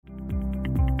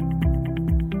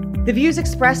The views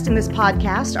expressed in this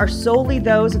podcast are solely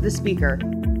those of the speaker.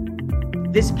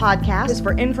 This podcast is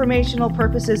for informational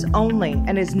purposes only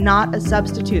and is not a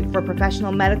substitute for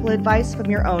professional medical advice from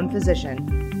your own physician.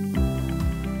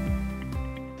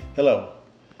 Hello,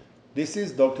 this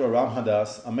is Dr. Ram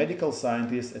Hadas, a medical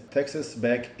scientist at Texas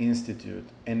Beck Institute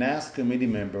and ASK committee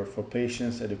member for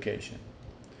Patients Education.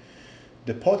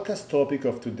 The podcast topic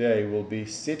of today will be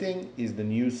Sitting is the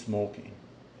New Smoking.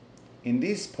 In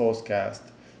this podcast,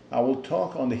 I will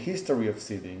talk on the history of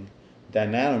sitting, the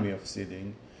anatomy of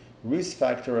sitting, risk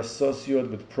factors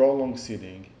associated with prolonged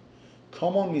sitting,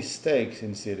 common mistakes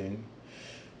in sitting,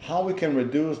 how we can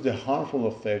reduce the harmful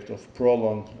effect of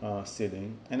prolonged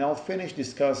sitting, and I'll finish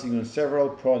discussing on several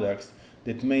products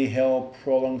that may help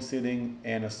prolonged sitting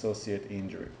and associated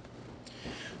injury.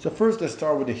 So first, let's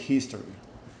start with the history.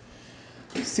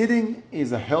 Sitting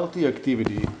is a healthy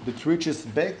activity that reaches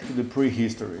back to the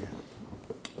prehistory.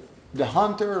 The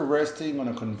hunter resting on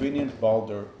a convenient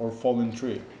boulder or fallen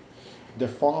tree. The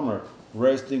farmer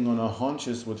resting on a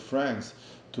haunches with friends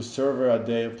to survey a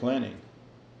day of planning.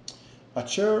 A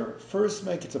chair first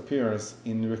made its appearance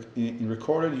in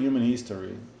recorded human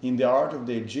history in the art of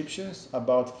the Egyptians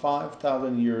about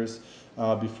 5,000 years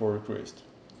before Christ.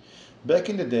 Back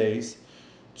in the days,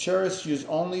 chairs used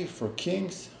only for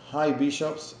kings, high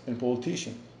bishops, and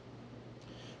politicians.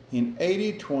 In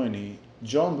 1820,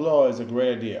 John Blow has a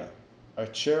great idea, a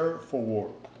chair for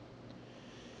work.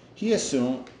 He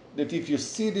assumed that if you're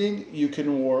sitting, you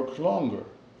can work longer,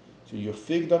 so your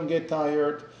feet don't get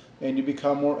tired and you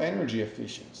become more energy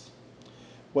efficient.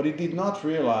 What he did not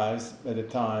realize at the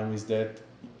time is that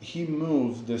he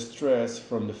moves the stress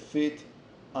from the feet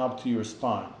up to your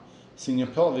spine, so your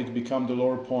pelvic becomes the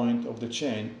lower point of the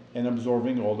chain and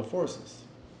absorbing all the forces.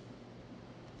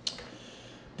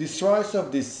 This rise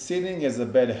of this sitting as a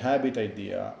bad habit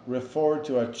idea referred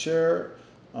to a chair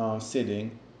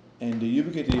sitting and the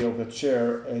ubiquity of a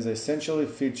chair as an essential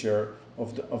feature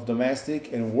of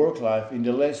domestic and work life in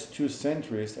the last 2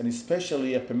 centuries and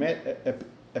especially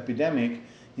epidemic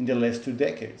in the last 2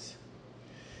 decades.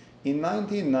 In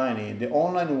 1990, the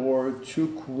online world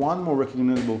took one more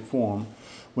recognizable form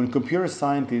when computer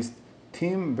scientist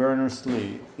Tim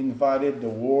Berners-Lee invented the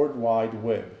World Wide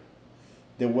Web.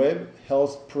 The web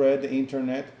helps spread the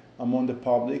internet among the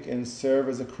public and serve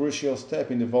as a crucial step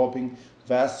in developing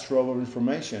vast trove of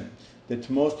information that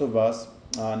most of us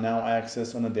now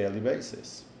access on a daily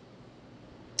basis.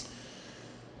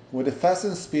 With the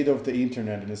fast speed of the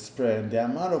internet and the spread, the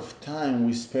amount of time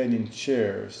we spend in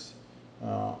chairs,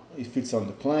 if it's on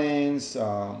the planes,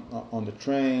 on the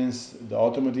trains, the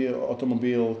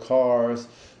automobile, cars,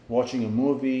 watching a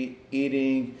movie,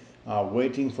 eating,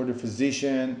 waiting for the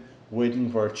physician,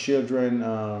 waiting for our children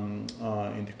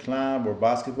in the club or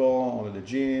basketball or the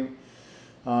gym.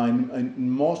 And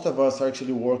most of us are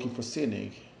actually working for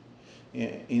sitting.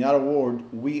 In other words,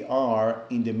 we are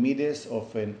in the midst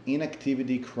of an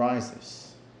inactivity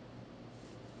crisis.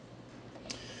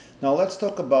 Now let's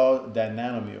talk about the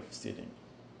anatomy of sitting.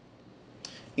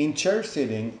 In chair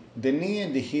sitting, the knee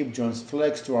and the hip joints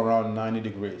flex to around 90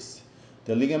 degrees.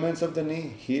 The ligaments of the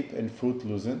knee, hip, and foot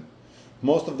loosen.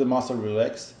 Most of the muscle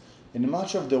relax, and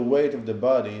much of the weight of the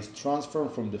body is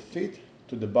transferred from the feet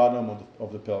to the bottom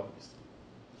of the pelvis.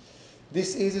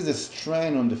 This eases the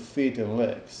strain on the feet and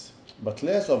legs, but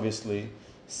less obviously,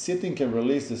 sitting can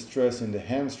release the stress in the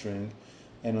hamstring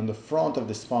and on the front of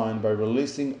the spine by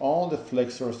releasing all the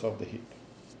flexors of the hip.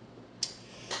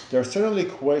 There are certainly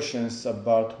questions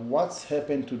about what's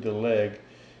happened to the leg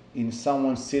in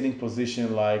someone's sitting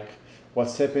position, like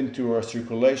what's happened to our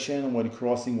circulation when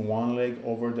crossing one leg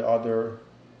over the other.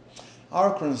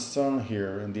 Our concern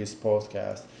here in this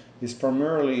podcast is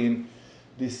primarily in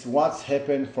this what's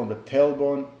happened from the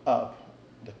tailbone up,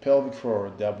 the pelvic floor,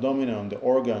 the abdomen, the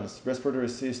organs, respiratory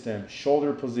system,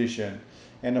 shoulder position,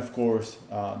 and of course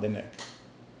the neck.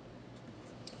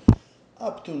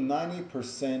 Up to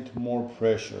 90% more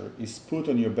pressure is put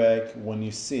on your back when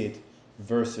you sit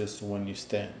versus when you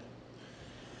stand.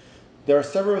 There are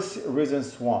several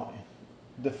reasons why.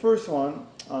 The first one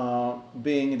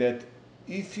being that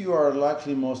if you are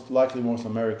most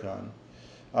American,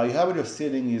 your habit of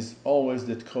sitting is always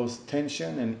that cause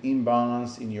tension and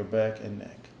imbalance in your back and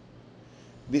neck.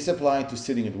 This applies to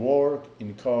sitting at work, in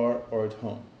the car, or at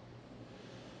home.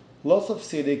 Loss of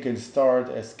sitting can start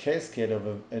as cascade of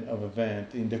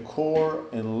event in the core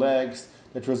and legs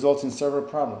that results in several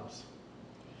problems.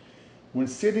 When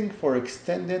sitting for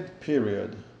extended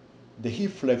period, the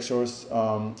hip flexors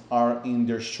are in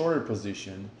their shoulder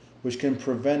position, which can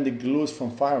prevent the glutes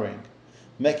from firing,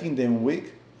 making them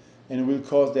weak and will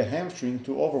cause the hamstring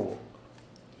to overwork.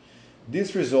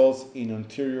 This results in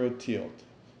anterior tilt,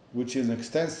 which is an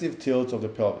extensive tilt of the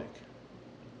pelvic.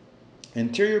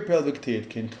 Anterior pelvic tilt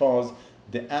can cause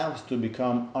the abs to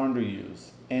become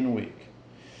underused and weak,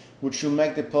 which will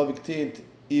make the pelvic tilt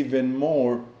even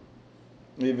more,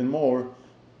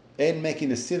 and making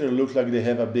the sitter look like they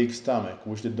have a big stomach,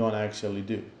 which they don't actually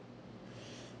do.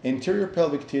 Anterior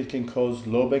pelvic tilt can cause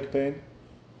low back pain,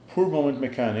 poor movement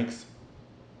mechanics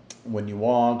when you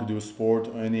walk, do sport,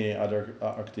 or any other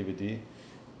activity,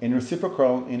 and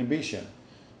reciprocal inhibition.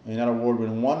 In other words,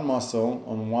 when one muscle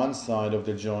on one side of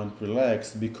the joint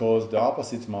relaxes because the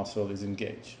opposite muscle is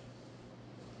engaged.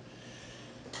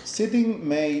 Sitting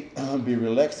may be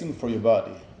relaxing for your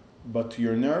body, but to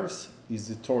your nerves is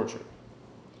a torture.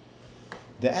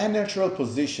 The unnatural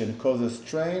position causes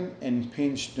strain and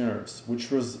pinched nerves,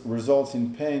 which results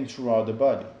in pain throughout the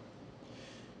body.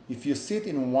 If you sit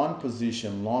in one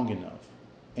position long enough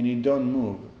and you don't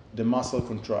move, the muscle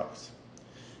contracts.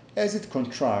 As it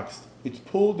contracts, it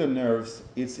pulls the nerves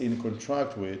it's in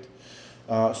contact with,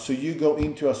 so you go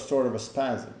into a sort of a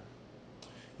spasm.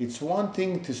 It's one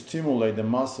thing to stimulate the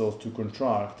muscles to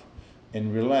contract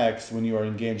and relax when you are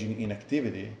engaging in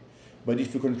activity, but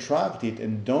if you contract it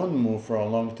and don't move for a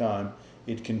long time,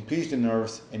 it can pinch the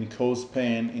nerves and cause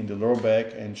pain in the lower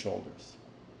back and shoulders.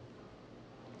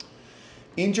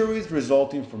 Injuries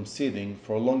resulting from sitting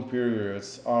for long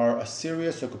periods are a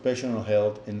serious occupational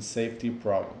health and safety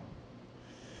problem.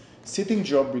 Sitting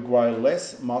jobs require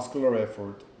less muscular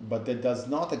effort, but that does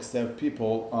not exempt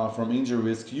people from injury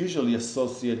risk usually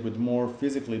associated with more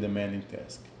physically demanding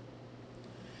tasks.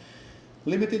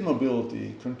 Limited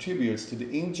mobility contributes to the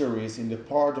injuries in the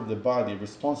part of the body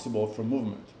responsible for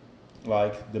movement,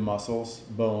 like the muscles,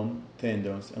 bone,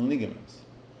 tendons, and ligaments.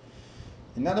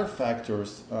 Another factor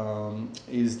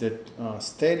is that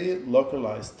steady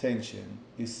localized tension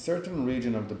in certain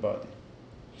region of the body.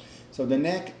 So the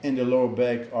neck and the lower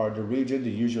back are the region that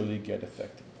usually get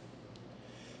affected.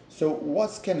 So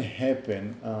what can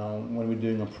happen when we're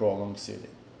doing a prolonged sitting?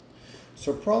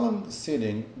 So prolonged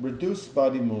sitting reduces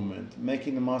body movement,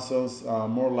 making the muscles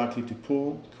more likely to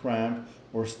pull, cramp,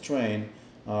 or strain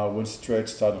when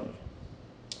stretched suddenly.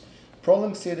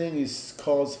 Prolonged sitting is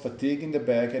causes fatigue in the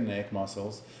back and neck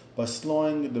muscles by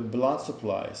slowing the blood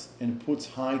supplies and puts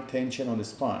high tension on the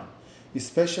spine,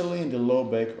 especially in the low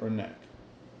back or neck.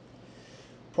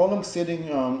 Prolonged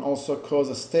sitting also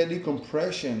causes a steady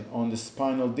compression on the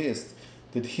spinal discs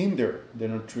that hinder their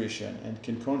nutrition and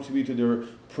can contribute to their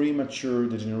premature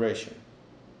degeneration.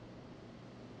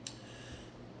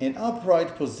 In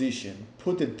upright position,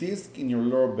 put the disc in your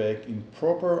lower back in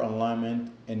proper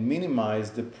alignment and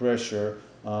minimize the pressure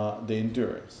the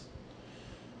endures.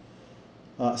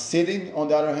 Sitting, on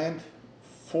the other hand,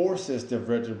 forces the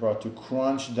vertebra to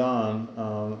crunch down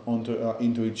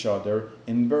into each other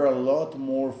and bear a lot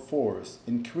more force,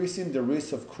 increasing the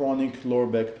risk of chronic lower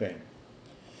back pain.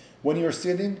 When you're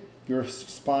sitting, your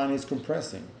spine is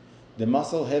compressing. The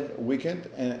muscles have weakened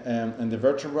and the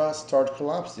vertebrae start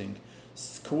collapsing,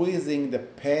 squeezing the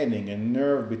padding and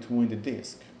nerve between the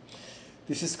disc.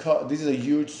 This is a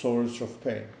huge source of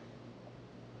pain.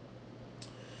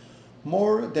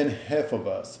 More than half of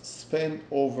us spend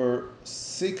over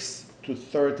 6 to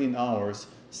 13 hours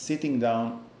sitting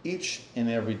down each and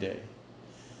every day.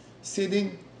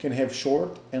 Sitting can have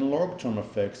short and long-term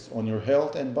effects on your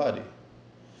health and body,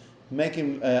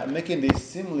 making this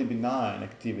seemingly benign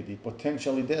activity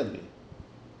potentially deadly.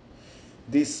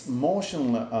 This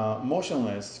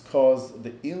motionless cause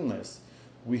the illness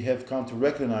we have come to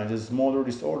recognize as motor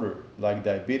disorder like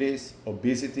diabetes,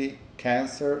 obesity,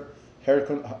 cancer,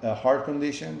 heart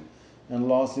condition, and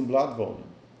loss in blood volume.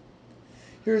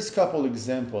 Here's a couple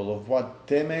examples of what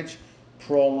damage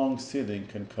prolonged sitting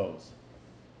can cause.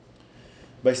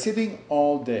 By sitting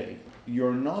all day,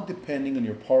 you're not depending on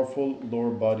your powerful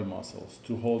lower body muscles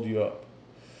to hold you up.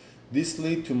 This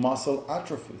leads to muscle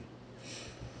atrophy,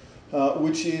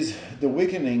 which is the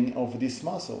weakening of these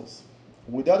muscles.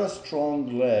 Without a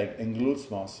strong leg and glutes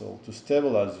muscle to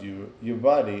stabilize you, your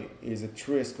body is at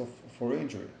risk for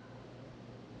injury.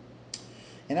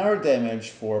 Another damage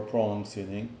for prolonged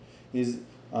sitting is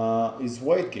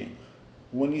weight gain.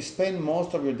 When you spend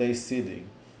most of your day sitting,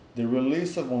 the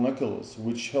release of molecules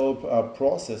which help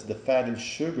process the fat and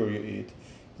sugar you eat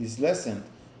is lessened,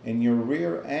 and your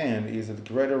rear end is at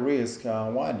greater risk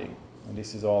winding. And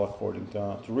this is all according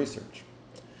to research.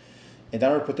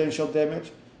 Another potential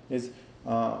damage is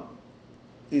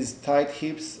tight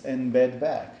hips and bad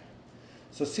back.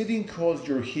 So sitting causes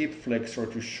your hip flexor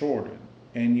to shorten,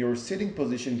 and your sitting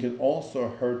position can also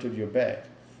hurt your back,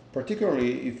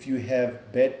 particularly if you have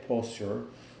bad posture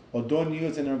or don't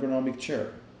use an ergonomic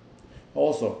chair.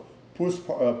 Also,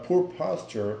 Poor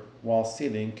posture while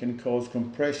sitting can cause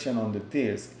compression on the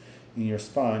disc in your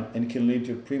spine and can lead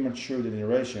to premature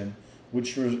degeneration,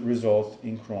 which results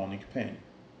in chronic pain.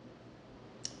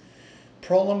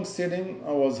 Prolonged sitting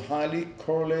was highly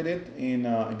correlated in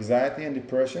anxiety and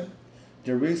depression.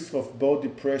 The risk of both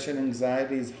depression and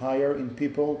anxiety is higher in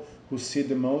people who sit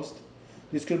the most.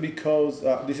 This is because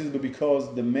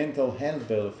the mental health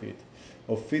benefit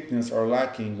of fitness are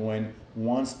lacking when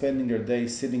one spending their day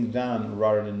sitting down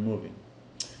rather than moving.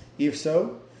 If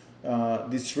so,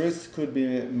 this risk could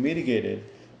be mitigated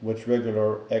with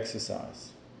regular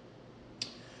exercise.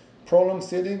 Prolonged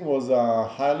sitting was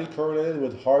highly correlated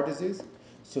with heart disease.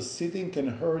 So sitting can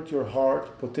hurt your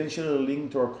heart, potentially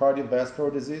linked to a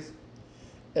cardiovascular disease.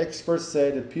 Experts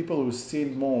say that people who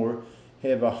sit more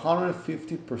have a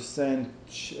 150%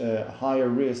 higher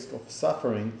risk of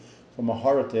suffering from a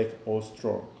heart attack or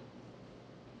stroke.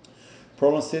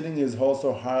 Prolonged sitting is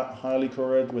also highly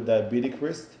correlated with diabetic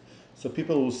risk. So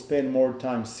people who spend more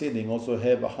time sitting also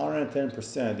have a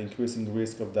 110% increasing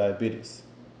risk of diabetes.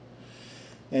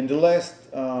 And the last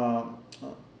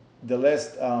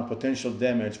potential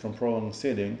damage from prolonged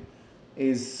sitting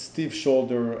is stiff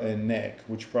shoulder and neck,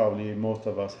 which probably most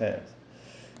of us have.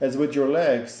 As with your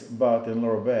legs, butt, and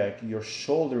lower back, your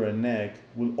shoulder and neck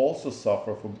will also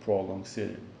suffer from prolonged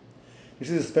sitting. This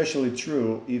is especially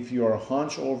true if you are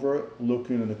hunched over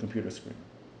looking at the computer screen.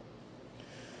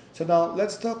 So now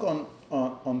let's talk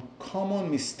on common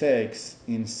mistakes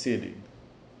in sitting.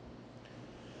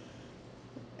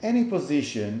 Any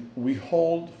position we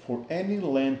hold for any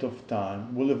length of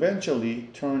time will eventually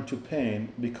turn to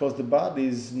pain because the body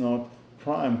is not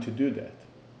primed to do that.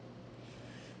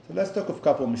 So let's talk of a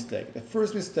couple of mistakes. The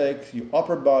first mistake, your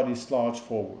upper body slouch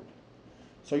forward.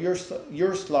 So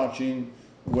you're slouching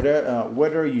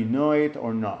whether you know it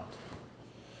or not.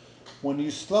 When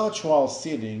you slouch while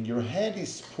sitting, your head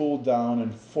is pulled down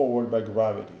and forward by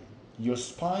gravity. Your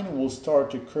spine will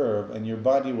start to curve and your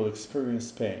body will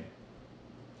experience pain.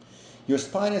 Your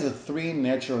spine has a 3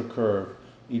 natural curve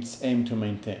it's aimed to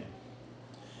maintain.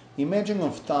 Imagine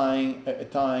of tying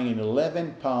an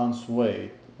 11 pounds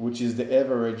weight, which is the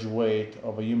average weight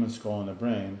of a human skull and a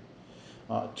brain,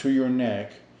 to your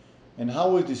neck, and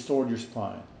how it distort your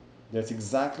spine. That's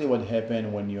exactly what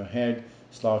happens when your head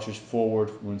slouches forward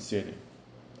when sitting.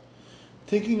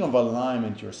 Thinking of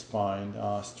alignment your spine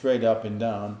straight up and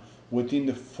down within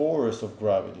the force of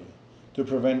gravity to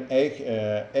prevent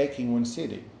aching when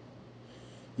sitting.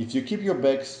 If you keep your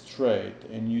back straight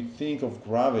and you think of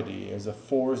gravity as a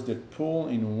force that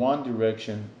pulls in one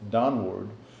direction downward,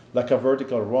 like a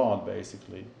vertical rod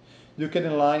basically, you can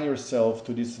align yourself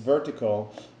to this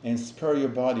vertical and spare your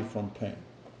body from pain.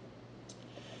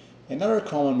 Another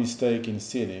common mistake in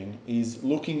sitting is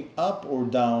looking up or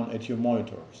down at your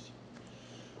monitors.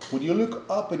 When you look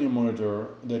up at your monitor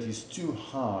that is too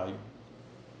high,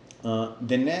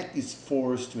 the neck is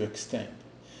forced to extend.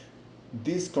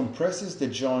 This compresses the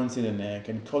joints in the neck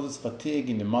and causes fatigue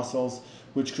in the muscles,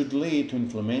 which could lead to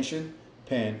inflammation,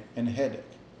 pain, and headache.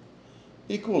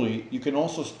 Equally, you can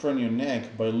also strain your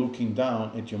neck by looking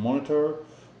down at your monitor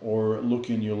or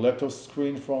looking at your laptop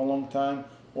screen for a long time,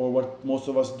 or what most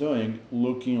of us doing,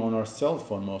 looking on our cell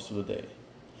phone most of the day.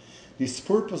 This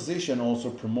poor position also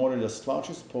promoted a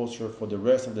slouched posture for the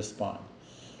rest of the spine,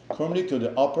 contributing to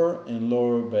the upper and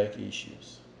lower back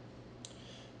issues.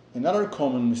 Another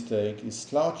common mistake is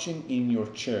slouching in your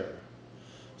chair.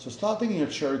 So slouching in your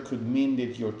chair could mean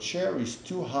that your chair is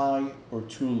too high or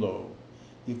too low.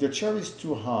 If the chair is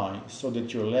too high so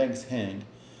that your legs hang,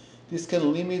 this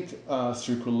can limit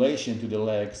circulation to the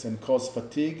legs and cause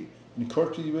fatigue and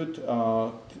contribute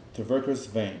to varicose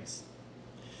veins.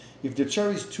 If the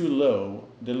chair is too low,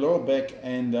 the lower back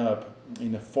ends up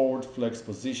in a forward flex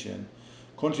position,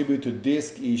 contribute to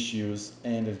disc issues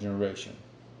and degeneration.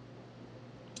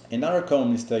 Another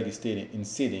common mistake in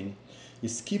sitting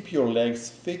is keep your legs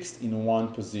fixed in one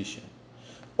position.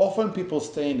 Often people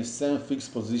stay in the same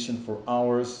fixed position for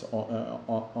hours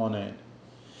on end.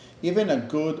 Even a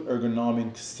good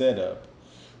ergonomic setup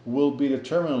will be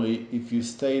determined if you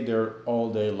stay there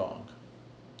all day long.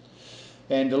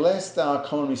 And the last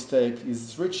common mistake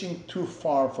is reaching too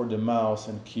far for the mouse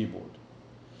and keyboard.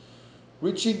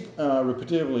 Reaching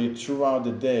repetitively throughout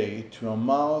the day to a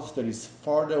mouse that is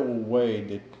farther away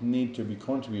that need to be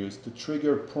contributed to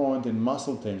trigger point and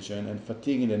muscle tension and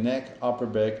fatigue in the neck, upper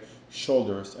back,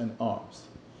 shoulders, and arms.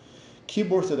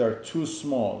 Keyboards that are too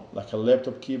small, like a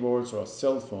laptop keyboard or a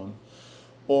cell phone,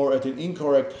 or at an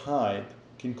incorrect height,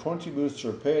 can contribute to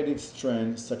repetitive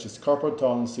strain such as carpal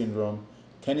tunnel syndrome,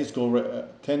 tennis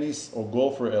or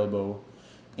golfer elbow,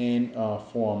 and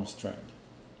forearm strain.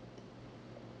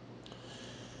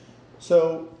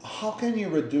 So, how can you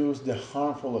reduce the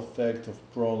harmful effect of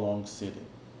prolonged sitting?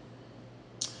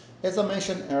 As I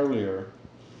mentioned earlier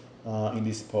in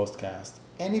this podcast,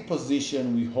 any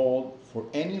position we hold for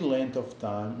any length of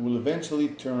time will eventually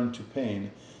turn to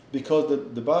pain because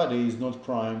the body is not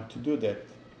primed to do that.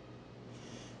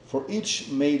 For each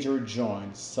major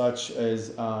joint, such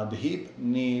as the hip,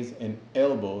 knees, and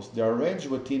elbows, there are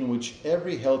ranges within which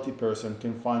every healthy person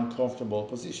can find comfortable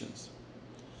positions.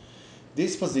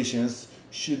 These positions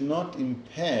should not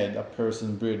impede a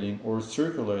person's breathing or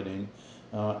circulating,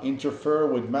 interfere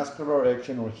with muscular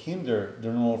action, or hinder the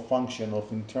normal function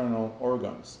of internal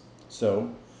organs.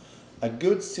 So, a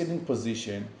good sitting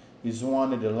position is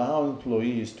one that allows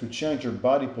employees to change their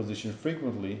body position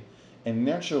frequently and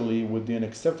naturally within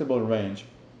acceptable range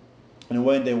and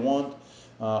when they want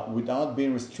without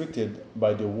being restricted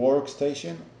by the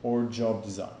workstation or job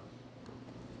design.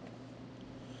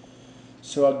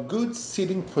 So a good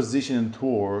sitting position at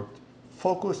work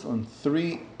focus on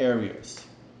three areas: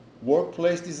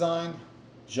 workplace design,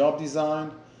 job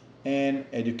design, and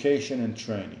education and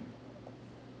training.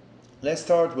 Let's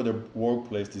start with the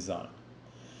workplace design.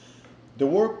 The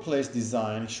workplace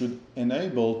design should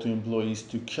enable to employees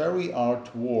to carry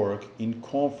out work in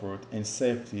comfort and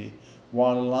safety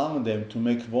while allowing them to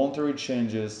make voluntary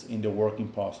changes in the working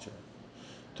posture.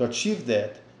 To achieve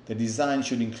that, the design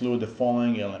should include the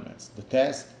following elements: the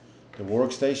desk, the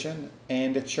workstation,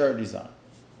 and the chair design.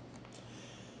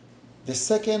 The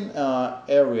second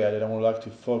area that I would like to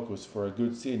focus for a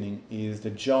good sitting is the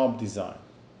job design.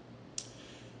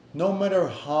 No matter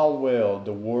how well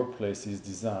the workplace is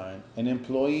designed, an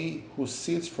employee who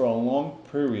sits for a long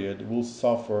period will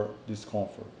suffer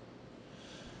discomfort.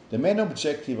 The main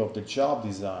objective of the job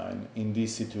design in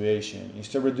this situation is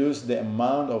to reduce the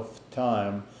amount of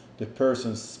time the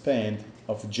person spends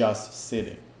of just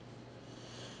sitting.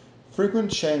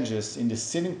 Frequent changes in the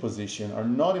sitting position are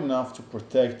not enough to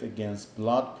protect against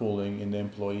blood pooling in the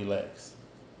employee legs.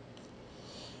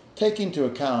 Take into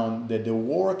account that the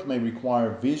work may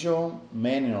require visual,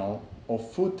 manual, or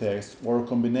foot text, or a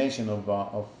combination of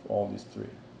all these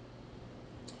three.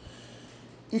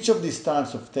 Each of these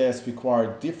types of tests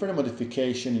require different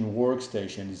modification in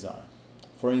workstation design.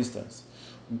 For instance,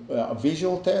 a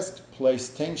visual test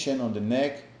places tension on the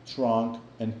neck, trunk,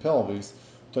 and pelvis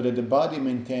so that the body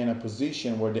maintains a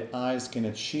position where the eyes can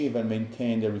achieve and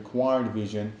maintain the required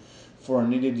vision for a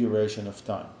needed duration of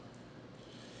time.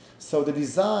 So the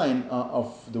design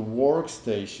of the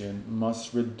workstation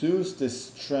must reduce the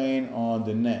strain on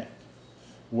the neck.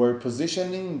 Where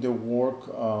positioning the work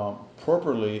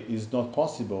properly is not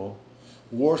possible,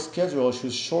 work schedule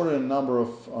should shorten the number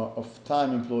of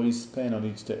time employees spend on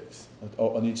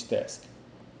each task.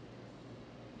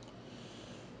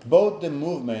 Both the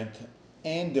movement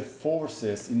and the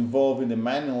forces involved in the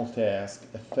manual task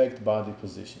affect body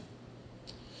position.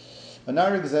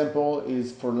 Another example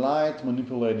is for light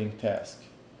manipulating task.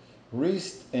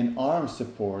 Wrist and arm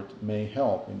support may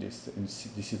help in this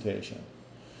situation.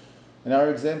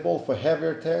 Another example, for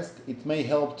heavier tasks, it may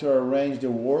help to arrange the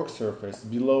work surface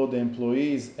below the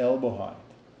employee's elbow height.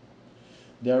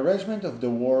 The arrangement of the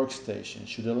workstation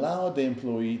should allow the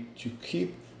employee to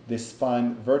keep the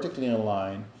spine vertically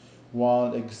aligned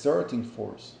while exerting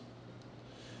force.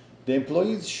 The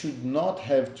employees should not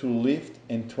have to lift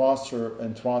and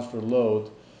transfer load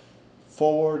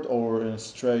forward or in a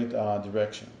straight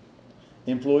direction.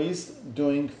 Employees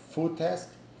doing foot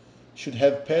tasks should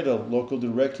have pedal located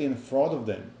directly in front of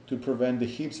them to prevent the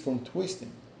hips from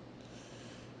twisting.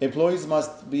 Employees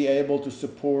must be able to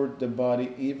support the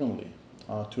body evenly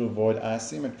to avoid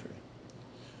asymmetry.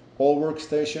 All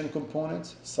workstation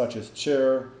components, such as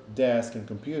chair, desk, and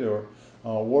computer,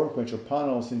 workbench or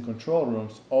panels in control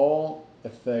rooms, all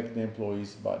affect the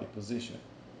employee's body position.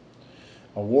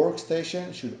 A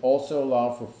workstation should also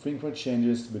allow for frequent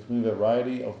changes between a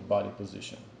variety of body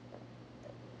position.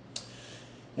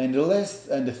 And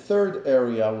the third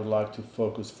area I would like to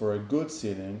focus for a good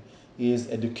sitting is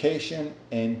education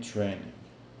and training.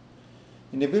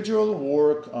 Individual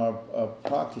work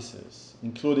practices,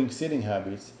 including sitting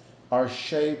habits, are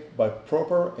shaped by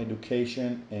proper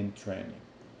education and training.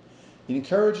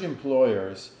 Encourage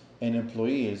employers and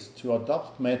employees to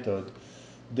adopt methods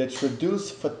that reduce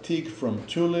fatigue from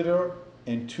too little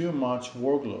and too much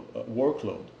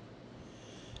workload.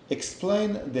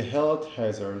 Explain the health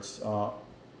hazards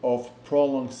of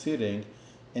prolonged sitting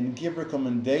and give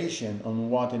recommendation on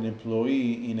what an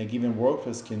employee in a given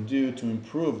workplace can do to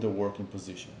improve the working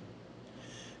position.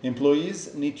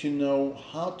 Employees need to know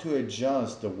how to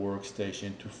adjust the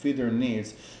workstation to fit their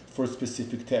needs for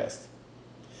specific tasks.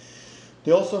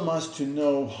 They also must to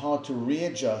know how to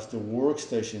readjust the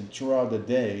workstation throughout the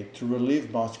day to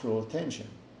relieve muscular tension.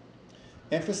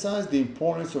 Emphasize the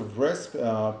importance of rest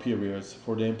periods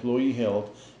for the employee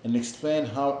health and explain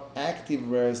how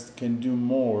active rest can do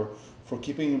more for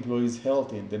keeping employees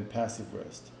healthy than passive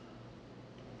rest.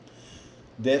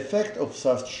 The effect of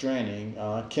such training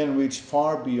can reach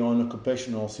far beyond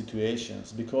occupational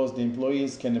situations because the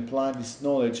employees can apply this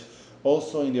knowledge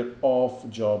also in their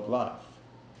off-job life.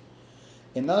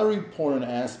 Another important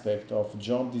aspect of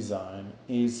job design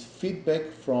is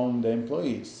feedback from the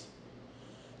employees.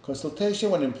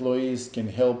 Consultation with employees can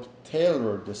help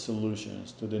tailor the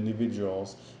solutions to the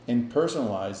individuals and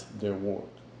personalize their work.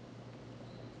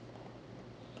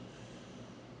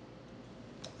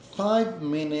 5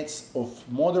 minutes of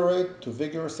moderate to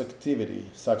vigorous activity,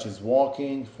 such as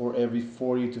walking for every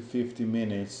 40 to 50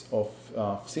 minutes of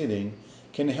sitting,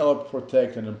 can help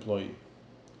protect an employee.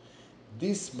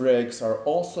 These breaks are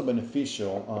also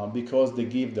beneficial because they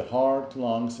give the heart,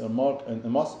 lungs, and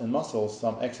muscles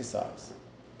some exercise.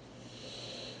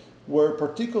 Where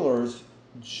particulars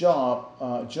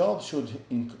job should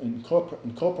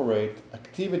incorporate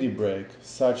activity break,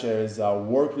 such as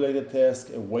work-related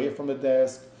tasks away from the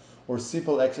desk or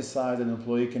simple exercise an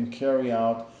employee can carry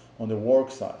out on the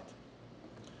work site.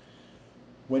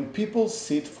 When people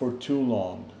sit for too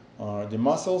long, the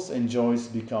muscles and joints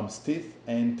become stiff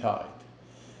and tight.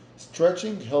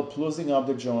 Stretching helps loosening up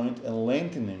the joint and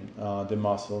lengthening the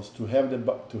muscles to help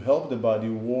the body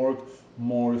work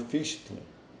more efficiently.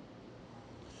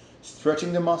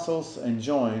 Stretching the muscles and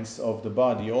joints of the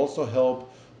body also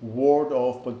help ward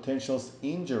off potential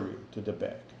injury to the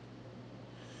back.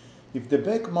 If the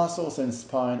back muscles and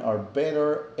spine are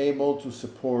better able to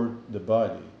support the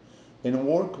body and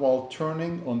work while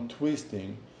turning or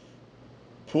twisting,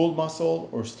 pulled muscle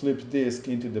or slipped disc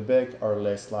into the back are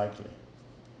less likely.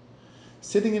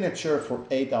 Sitting in a chair for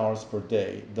 8 hours per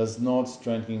day does not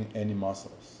strengthen any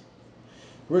muscles.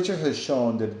 Research has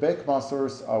shown that back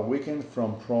muscles are weakened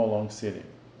from prolonged sitting.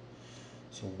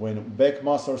 So when back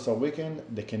muscles are weakened,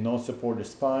 they cannot support the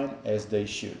spine as they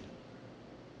should.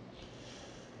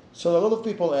 So a lot of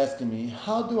people asking me,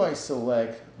 how do I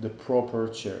select the proper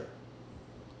chair?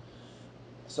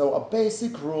 So a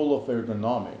basic rule of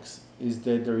ergonomics is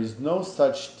that there is no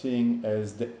such thing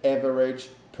as the average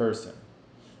person.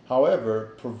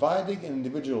 However, providing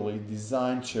individually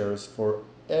designed chairs for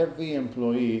every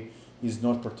employee is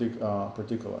not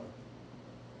particular.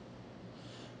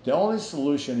 The only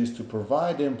solution is to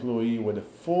provide the employee with a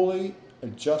fully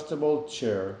adjustable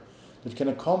chair that can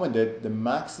accommodate the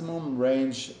maximum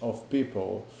range of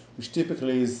people, which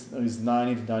typically is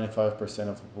 90 to 95%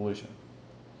 of the population.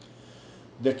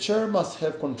 The chair must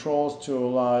have controls to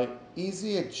allow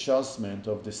easy adjustment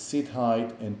of the seat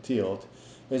height and tilt,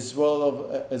 as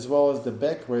well as the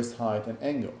backrest height and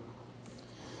angle.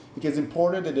 It is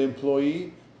important that the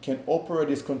employee can operate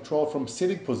this control from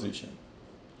sitting position.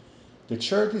 The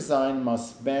chair design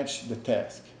must match the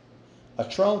task. A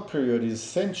trial period is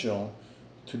essential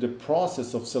to the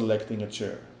process of selecting a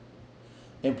chair.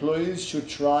 Employees should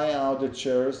try out the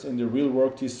chairs in the real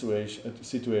work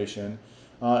situation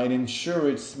and ensure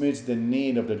it meets the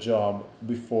need of the job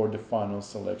before the final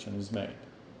selection is made.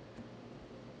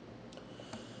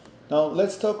 Now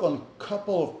let's talk on a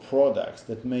couple of products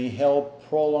that may help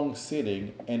prolong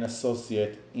sitting and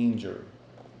associate injury.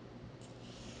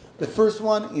 The first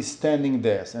one is standing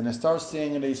desk, and I start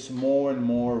seeing this more and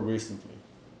more recently.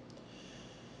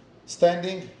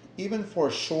 Standing, even for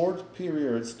short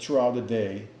periods throughout the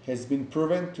day, has been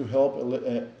proven to help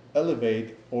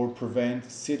elevate or prevent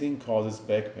sitting causes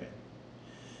back pain.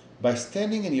 By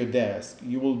standing at your desk,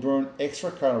 you will burn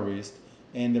extra calories,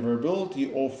 and the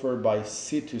variability offered by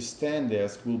sit to stand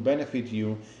desk will benefit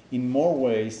you in more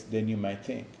ways than you might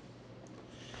think.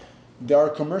 There are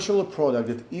commercial products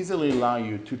that easily allow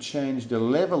you to change the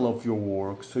level of your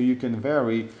work so you can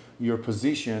vary your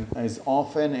position as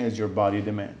often as your body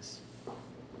demands.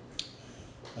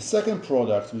 A second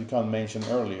product we can mention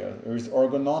earlier is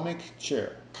ergonomic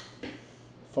chair.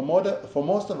 For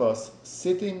most of us,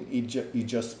 sitting is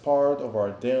just part of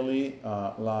our daily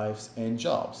lives and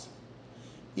jobs.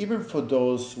 Even for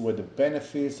those with the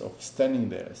benefits of standing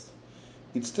desk,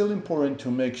 it's still important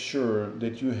to make sure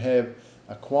that you have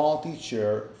a quality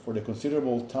chair for the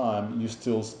considerable time you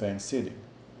still spend sitting.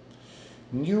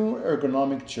 New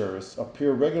ergonomic chairs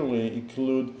appear regularly to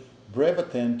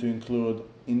include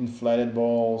inflated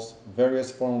balls,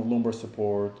 various forms of lumbar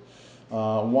support,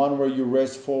 one where you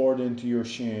rest forward into your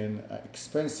shin,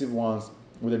 expensive ones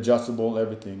with adjustable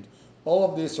everything. All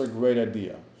of these are a great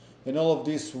idea, and all of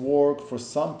these work for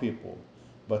some people,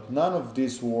 but none of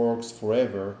this works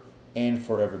forever and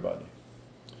for everybody.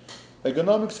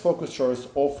 Ergonomics focused chairs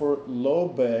offer low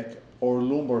back or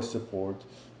lumbar support,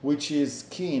 which is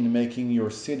key in making your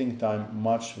sitting time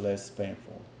much less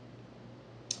painful.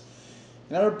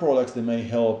 Another products that may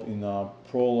help in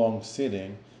prolonged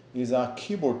sitting is a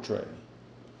keyboard tray.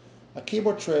 A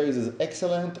keyboard tray is an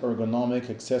excellent ergonomic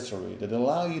accessory that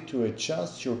allows you to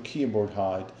adjust your keyboard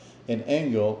height and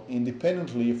angle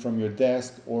independently from your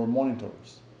desk or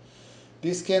monitors.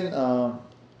 This can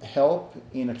help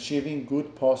in achieving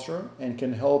good posture and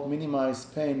can help minimize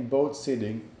pain both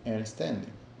sitting and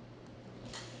standing.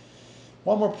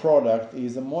 One more product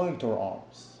is the monitor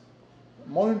arms.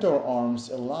 Monitor arms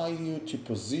allow you to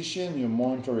position your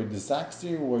monitor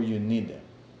exactly where you need them.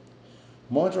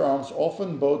 Monitor arms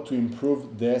often both to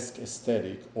improve desk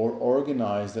aesthetic or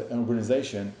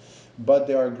organization, but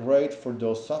they are great for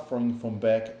those suffering from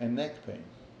back and neck pain.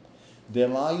 They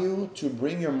allow you to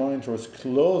bring your monitors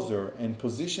closer and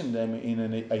position them in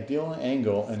an ideal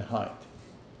angle and height.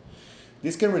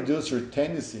 This can reduce your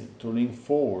tendency to lean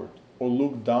forward or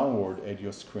look downward at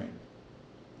your screen.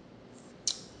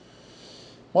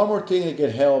 One more thing that can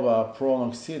help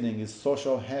prolonged sitting is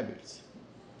social habits.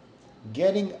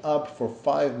 Getting up for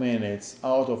 5 minutes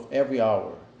out of every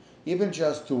hour, even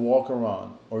just to walk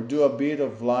around or do a bit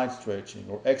of light stretching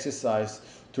or exercise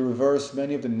to reverse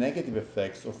many of the negative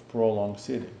effects of prolonged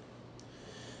sitting.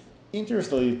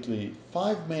 Interestingly,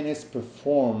 5 minutes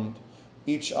performed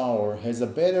each hour has a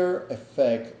better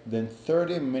effect than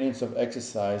 30 minutes of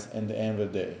exercise at the end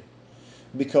of the day,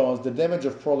 because the damage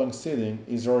of prolonged sitting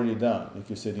is already done if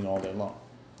you're sitting all day long.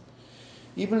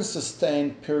 Even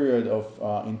sustained period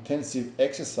of intensive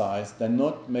exercise does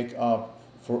not make up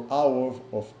for hours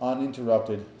of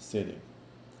uninterrupted sitting.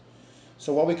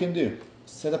 So what we can do,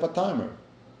 set up a timer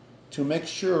to make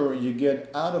sure you get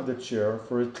out of the chair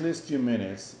for at least a few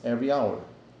minutes every hour.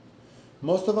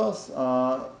 Most of us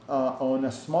own a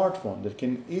smartphone that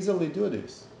can easily do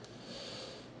this.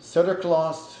 Set a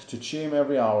clock to chime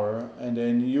every hour and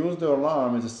then use the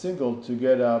alarm as a signal to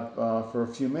get up for a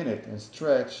few minutes and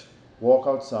stretch, walk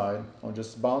outside, or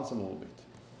just bounce a little bit.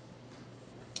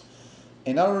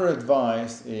 Another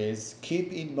advice is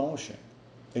keep in motion,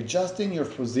 adjusting your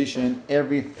position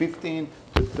every 15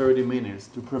 to 30 minutes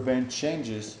to prevent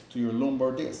changes to your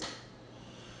lumbar disc.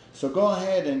 So go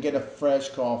ahead and get a fresh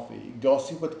coffee, go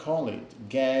see what call it,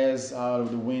 gaze out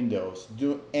of the windows,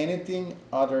 do anything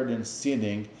other than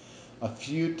sitting a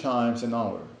few times an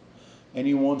hour, and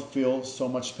you won't feel so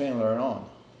much pain later on.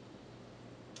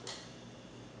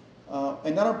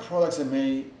 Another product that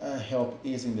may help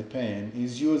easing the pain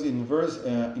is use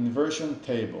inversion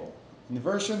table.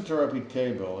 Inversion therapy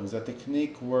table is a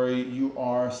technique where you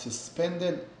are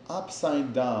suspended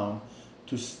upside down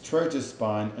to stretch the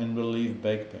spine and relieve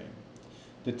back pain.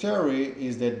 The theory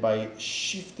is that by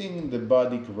shifting the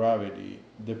body gravity,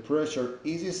 the pressure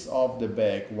eases off the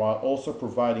back while also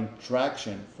providing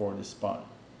traction for the spine.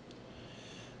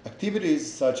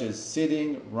 Activities such as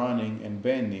sitting, running, and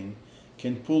bending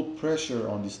can pull pressure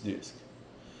on this disc.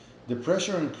 The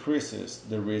pressure increases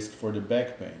the risk for the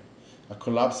back pain, a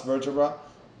collapsed vertebra,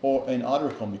 and other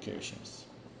complications.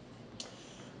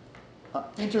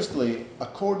 Interestingly,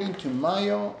 according to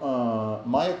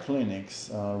Mayo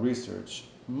Clinic's research,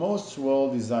 most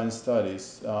well-designed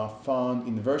studies found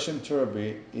inversion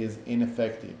therapy is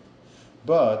ineffective,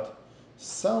 but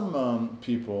some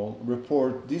people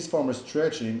report this form of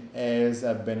stretching as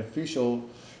a beneficial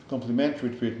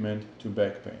complementary treatment to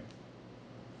back pain.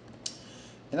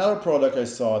 Another product I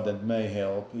saw that may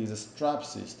help is a strap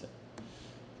system.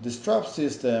 The strap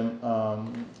system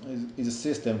is a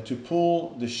system to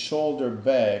pull the shoulder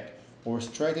back or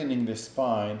straightening the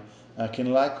spine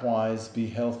can likewise be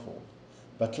helpful,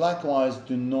 but likewise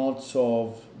do not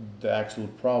solve the actual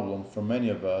problem for many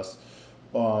of us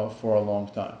for a long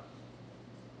time.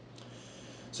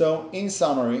 So in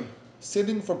summary,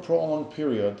 sitting for a prolonged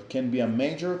period can be a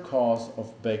major cause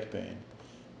of back pain,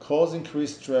 cause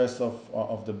increased stress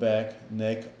of the back,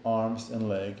 neck, arms, and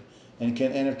leg, and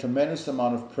can add a tremendous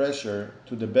amount of pressure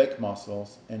to the back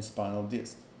muscles and spinal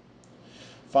disc.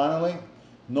 Finally,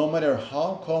 no matter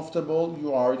how comfortable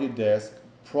you are at your desk,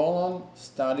 prolonged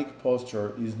static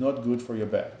posture is not good for your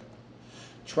back.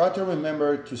 Try to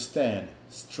remember to stand,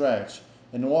 stretch,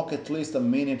 and walk at least a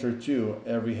minute or two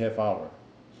every half hour.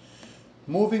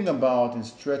 Moving about and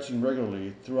stretching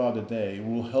regularly throughout the day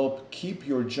will help keep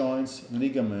your joints,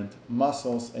 ligament,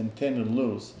 muscles, and tendon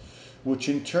loose, which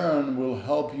in turn will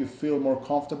help you feel more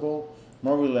comfortable,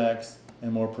 more relaxed,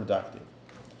 and more productive.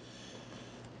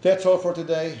 That's all for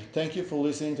today. Thank you for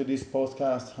listening to this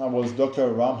podcast. I was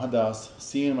Dr. Ram Hadass.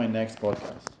 See you in my next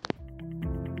podcast.